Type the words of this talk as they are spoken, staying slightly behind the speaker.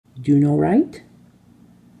You doing all right?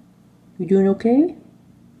 You doing okay?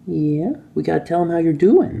 Yeah, we gotta tell them how you're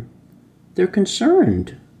doing. They're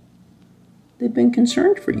concerned. They've been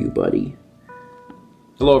concerned for you, buddy.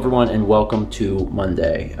 Hello, everyone, and welcome to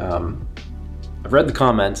Monday. I've read the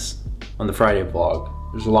comments on the Friday vlog.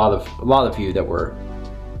 There's a lot of you that were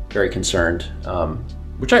very concerned,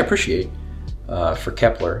 which I appreciate for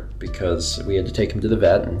Kepler, because we had to take him to the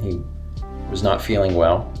vet and he was not feeling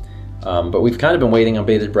well. But we've kind of been waiting on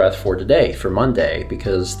bated breath for today, for Monday,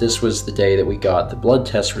 because this was the day that we got the blood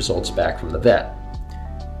test results back from the vet.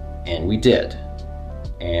 And we did.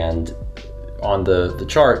 And on the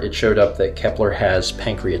chart, it showed up that Kepler has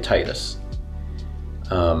pancreatitis.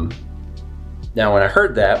 Now, when I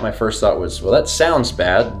heard that, my first thought was, well, that sounds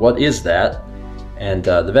bad. What is that? And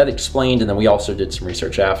the vet explained, and then we also did some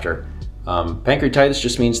research after. Pancreatitis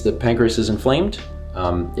just means the pancreas is inflamed.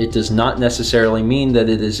 It does not necessarily mean that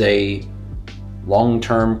it is a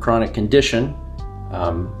long-term chronic condition.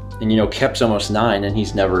 And you know, Kep's almost 9 and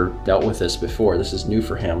he's never dealt with this before. This is new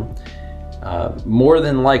for him. More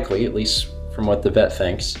than likely, at least from what the vet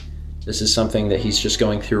thinks, this is something that he's just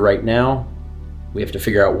going through right now. We have to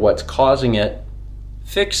figure out what's causing it,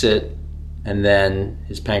 fix it, and then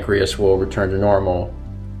his pancreas will return to normal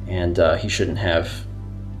and he shouldn't have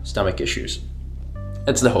stomach issues.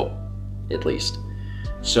 That's the hope, at least.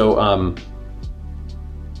 So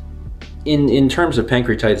in terms of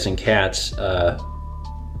pancreatitis in cats,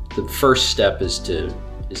 the first step is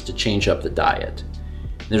to change up the diet.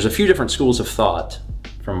 And there's a few different schools of thought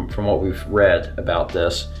from what we've read about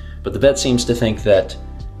this, but the vet seems to think that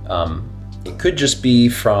it could just be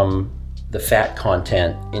from the fat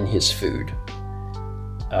content in his food,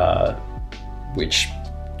 which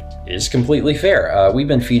is completely fair. We've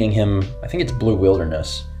been feeding him, I think it's Blue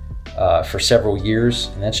Wilderness, for several years,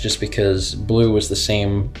 and that's just because Blue was the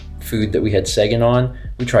same food that we had Sagan on.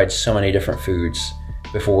 We tried so many different foods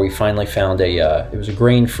before we finally found it was a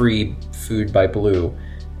grain-free food by Blue,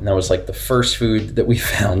 and that was like the first food that we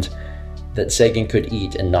found that Sagan could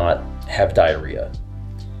eat and not have diarrhea,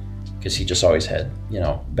 because he just always had, you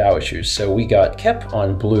know, bowel issues. So we got Kep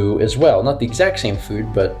on Blue as well, not the exact same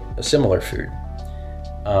food, but a similar food.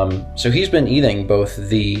 So he's been eating both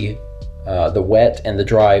the wet and the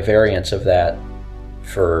dry variants of that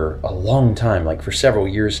for a long time, like for several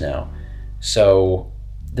years now. So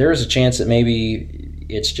there is a chance that maybe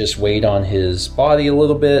it's just weighed on his body a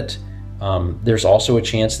little bit. There's also a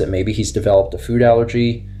chance that maybe he's developed a food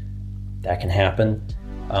allergy. That can happen.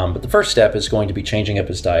 But the first step is going to be changing up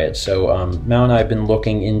his diet. So Mao and I have been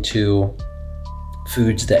looking into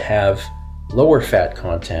foods that have lower fat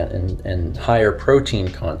content and higher protein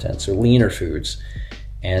content, so leaner foods.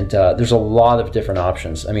 And there's a lot of different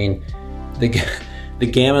options. I mean, the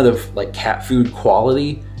gamut of like cat food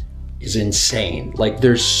quality is insane. Like,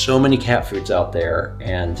 there's so many cat foods out there,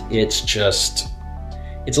 and it's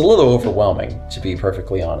a little overwhelming, to be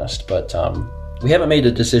perfectly honest. But we haven't made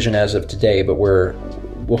a decision as of today, but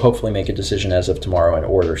we'll hopefully make a decision as of tomorrow and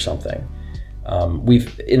order something.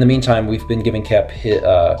 In the meantime, we've been giving Kep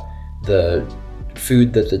the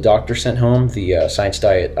food that the doctor sent home, the Science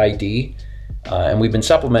Diet ID, and we've been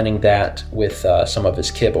supplementing that with some of his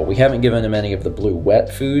kibble. We haven't given him any of the Blue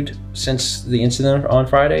wet food since the incident on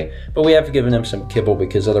Friday, but we have given him some kibble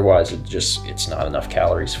because otherwise it's not enough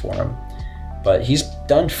calories for him. But he's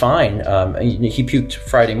done fine. He puked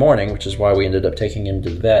Friday morning, which is why we ended up taking him to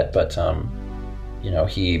the vet, but you know,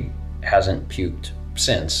 he hasn't puked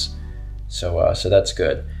since, so that's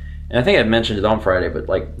good. And I think I mentioned it on Friday, but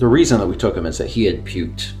like, the reason that we took him is that he had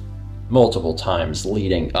puked multiple times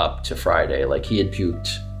leading up to Friday. Like, he had puked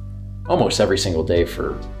almost every single day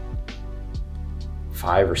for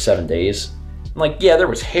 5 or 7 days. Like, yeah, there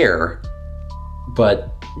was hair,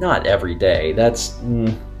 but not every day. That's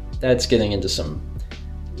getting into some,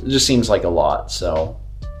 it just seems like a lot, so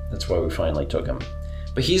that's why we finally took him.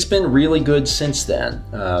 But he's been really good since then.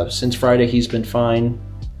 Since Friday, he's been fine.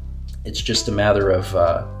 It's just a matter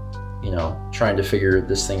of, you know, trying to figure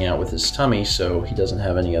this thing out with his tummy so he doesn't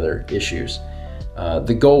have any other issues.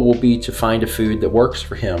 The goal will be to find a food that works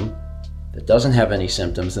for him, that doesn't have any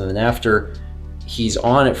symptoms, and then after he's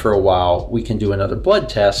on it for a while, we can do another blood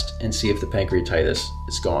test and see if the pancreatitis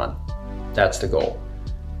is gone. That's the goal.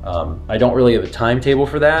 I don't really have a timetable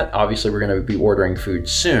for that. Obviously, we're going to be ordering food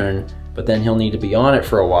soon, but then he'll need to be on it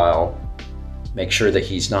for a while, make sure that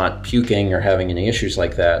he's not puking or having any issues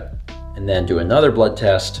like that, and then do another blood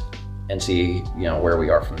test and see, you know, where we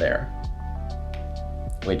are from there.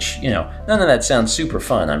 Which, you know, none of that sounds super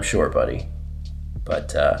fun, I'm sure, buddy.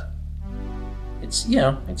 But it's, you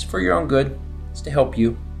know, it's for your own good. It's to help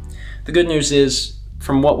you. The good news is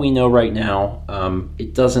from what we know right now,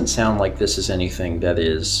 it doesn't sound like this is anything that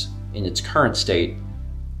is, in its current state,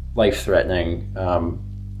 life-threatening.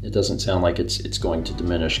 It doesn't sound like it's going to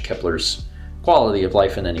diminish Kepler's quality of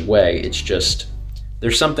life in any way. It's just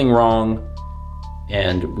there's something wrong,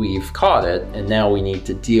 and we've caught it, and now we need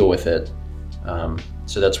to deal with it.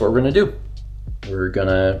 So that's what we're going to do. We're going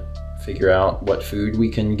to figure out what food we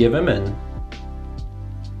can give him, and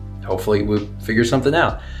hopefully we'll figure something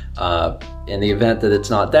out. In the event that it's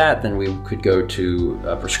not that, then we could go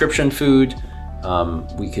to prescription food.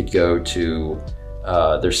 We could go to,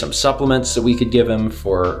 there's some supplements that we could give him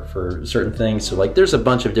for certain things. So like there's a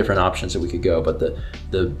bunch of different options that we could go, but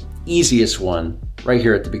the easiest one right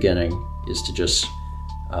here at the beginning is to just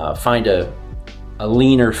find a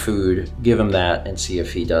leaner food, give him that, and see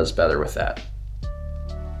if he does better with that.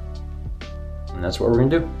 And that's what we're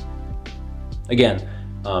gonna do. Again,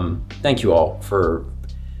 thank you all for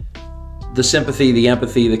the sympathy, the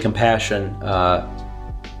empathy, the compassion,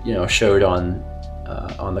 showed on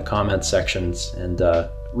the comment sections and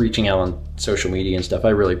reaching out on social media and stuff.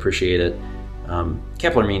 I really appreciate it.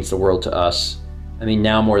 Kepler means the world to us. I mean,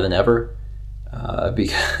 now more than ever,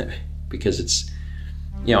 because it's,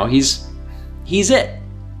 he's it.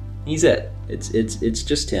 He's it. It's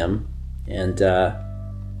just him, and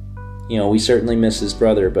we certainly miss his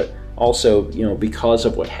brother, but also, because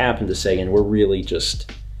of what happened to Sagan, we're really just,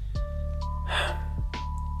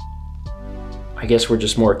 I guess we're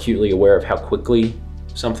just more acutely aware of how quickly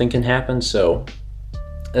something can happen. So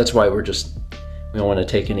that's why we don't want to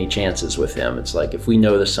take any chances with him. It's like, if we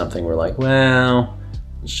notice something, we're like, well,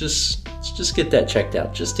 let's just get that checked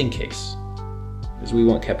out just in case, because we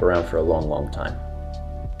won't keep around for a long, long time.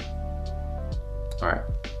 All right,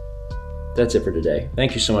 that's it for today.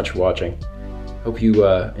 Thank you so much for watching. Hope you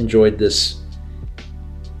enjoyed this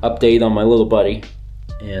update on my little buddy,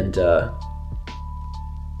 and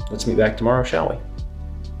let's meet back tomorrow, shall we?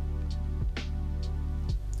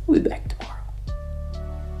 We'll be back tomorrow.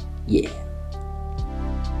 Yeah.